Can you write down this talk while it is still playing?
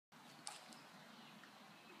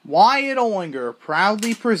Wyatt Olinger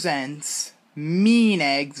proudly presents Mean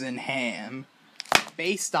Eggs and Ham,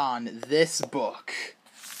 based on this book.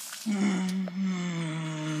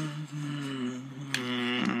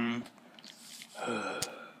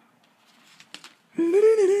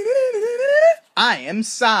 I am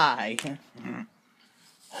Cy.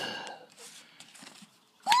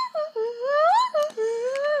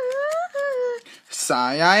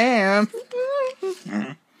 Cy I am.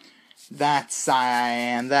 That's Cy I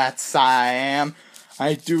am. That's Cy I am.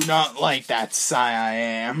 I do not like that Cy I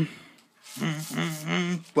am.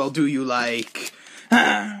 Well, do you like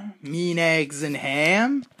mean eggs and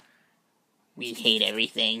ham? We hate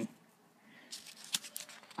everything.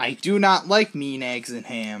 I do not like mean eggs and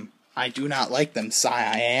ham. I do not like them,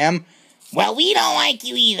 Cy I am. Well, we don't like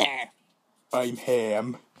you either. I'm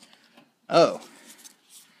ham. Oh.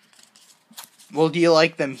 Well, do you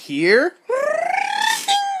like them here?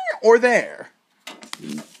 Or there?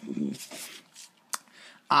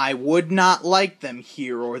 I would not like them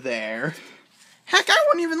here or there. Heck, I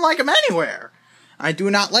wouldn't even like them anywhere. I do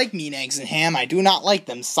not like mean eggs and ham. I do not like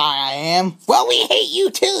them, Cy I am. Well, we hate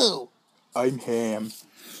you too. I'm ham.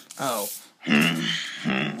 Oh.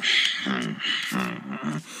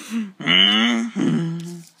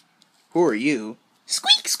 Who are you?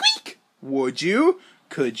 Squeak, squeak. Would you?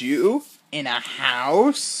 Could you? In a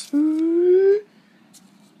house?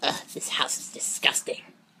 This house is disgusting.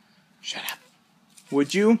 Shut up.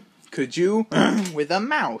 Would you? Could you? With a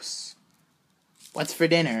mouse. What's for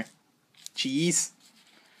dinner? Cheese?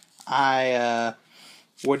 I,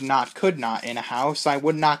 would not, could not in a house. I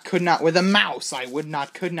would not, could not with a mouse. I would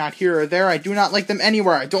not, could not here or there. I do not like them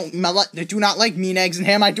anywhere. I do not like mean eggs and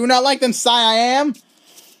ham. I do not like them, Cy I am.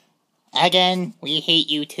 Again, we hate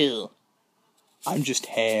you too. I'm just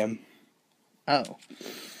ham. Oh.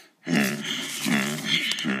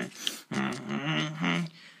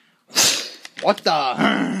 What the?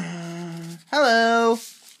 Hello.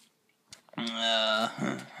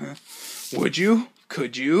 Would you?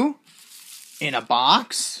 Could you? In a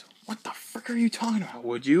box? What the frick are you talking about?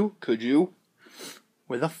 Would you? Could you?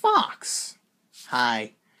 With a fox.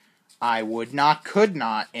 Hi. I would not, could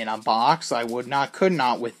not in a box. I would not, could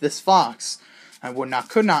not with this fox. I would not,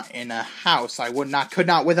 could not in a house. I would not, could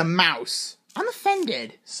not with a mouse. I'm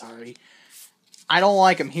offended. Sorry. I don't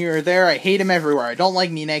like him here or there. I hate him everywhere. I don't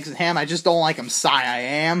like mean eggs and ham. I just don't like him, Cy I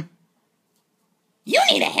am. You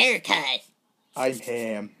need a haircut. I'm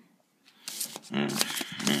ham.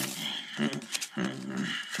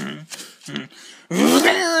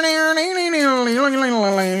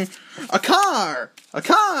 A car! A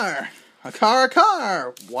car! A car, a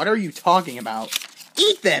car! What are you talking about?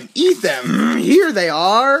 Eat them! Eat them! Here they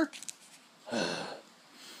are!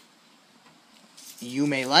 You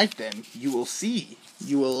may like them. You will see.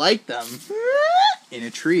 You will like them. In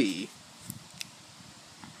a tree.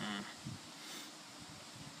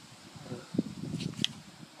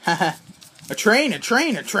 Haha. A train, a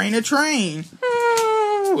train, a train, a train.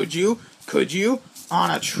 Would you? Could you?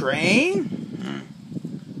 On a train?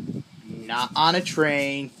 Not on a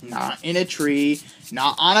train. Not in a tree.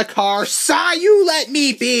 Not on a car. Cy, you let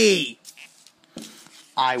me be!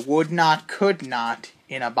 I would not, could not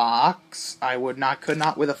in a box. I would not, could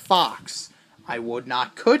not with a fox. I would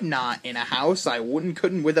not, could not in a house. I wouldn't,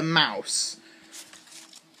 couldn't with a mouse.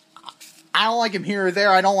 I don't like him here or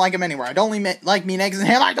there. I don't like him anywhere. I don't like mean eggs and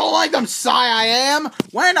ham. I don't like them, Cy I am.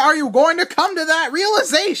 When are you going to come to that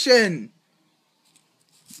realization?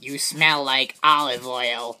 You smell like olive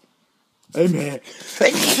oil. I'm ham.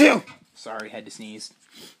 Sorry, had to sneeze.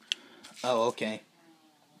 Oh, okay.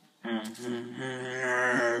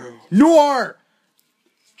 Noir!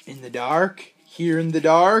 In the dark? Here in the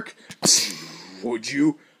dark? Would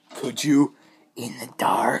you? Could you? In the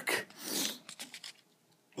dark?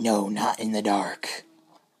 No, not in the dark.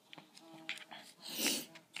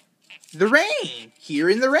 The rain! Here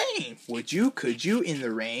in the rain! Would you? Could you? In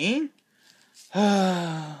the rain?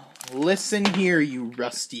 Listen here, you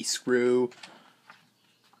rusty screw.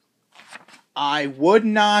 I would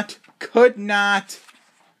not, could not,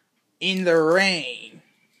 in the rain.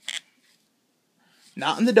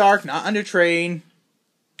 Not in the dark, not on a train,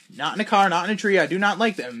 not in a car, not in a tree. I do not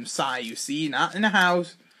like them, Cy, you see. Not in a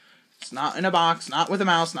house. It's not in a box, not with a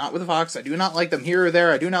mouse, not with a fox. I do not like them here or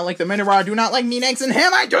there. I do not like them anywhere. I do not like mean eggs and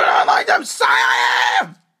ham. I do not like them, Cy I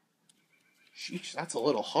am! Sheesh, that's a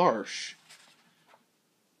little harsh.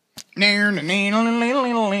 Could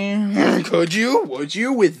you? Would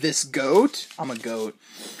you? With this goat? I'm a goat.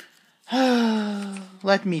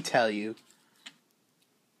 Let me tell you.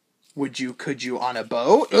 Would you? Could you on a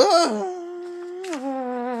boat?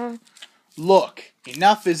 Look,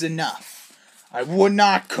 enough is enough. I would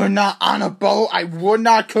not, could not on a boat. I would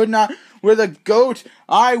not, could not with a goat.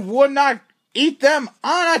 I would not eat them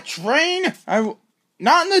on a train.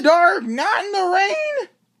 Not in the dark, not in the rain.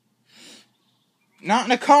 Not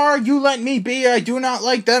in a car, you let me be. I do not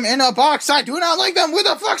like them in a box. I do not like them with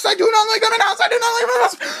a fox. I do not like them in a house. I do not like them in a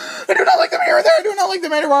house. I do not like them here or there. I do not like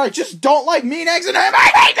them anywhere. I just don't like mean eggs and ham.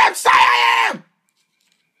 I hate them, say I am!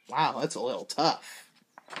 Wow, that's a little tough.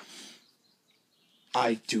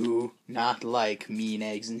 I do not like mean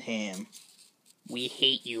eggs and ham. We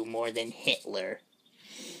hate you more than Hitler.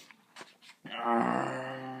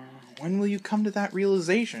 When will you come to that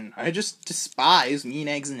realization? I just despise mean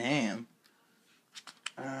eggs and ham.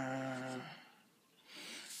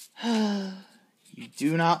 You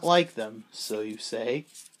do not like them, so you say.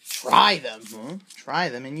 Try them, huh? Try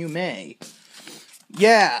them and you may.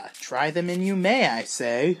 Yeah, try them and you may, I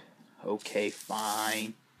say. Okay,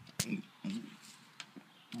 fine.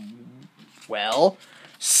 Well,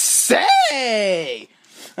 say!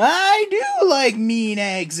 I do like mean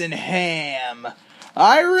eggs and ham.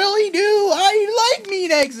 I really do. I like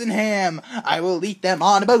mean eggs and ham. I will eat them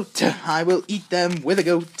on a boat. I will eat them with a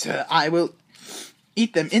goat. I will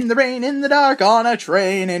eat them in the rain, in the dark, on a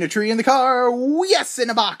train, in a tree, in the car. Yes, in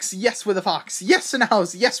a box. Yes, with a fox. Yes, in a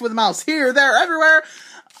house. Yes, with a mouse. Here, there, everywhere.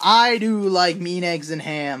 I do like mean eggs and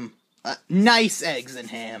ham. Nice eggs and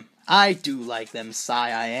ham. I do like them,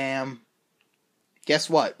 sigh I am. Guess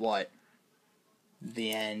what? What?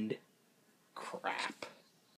 The end. Crap.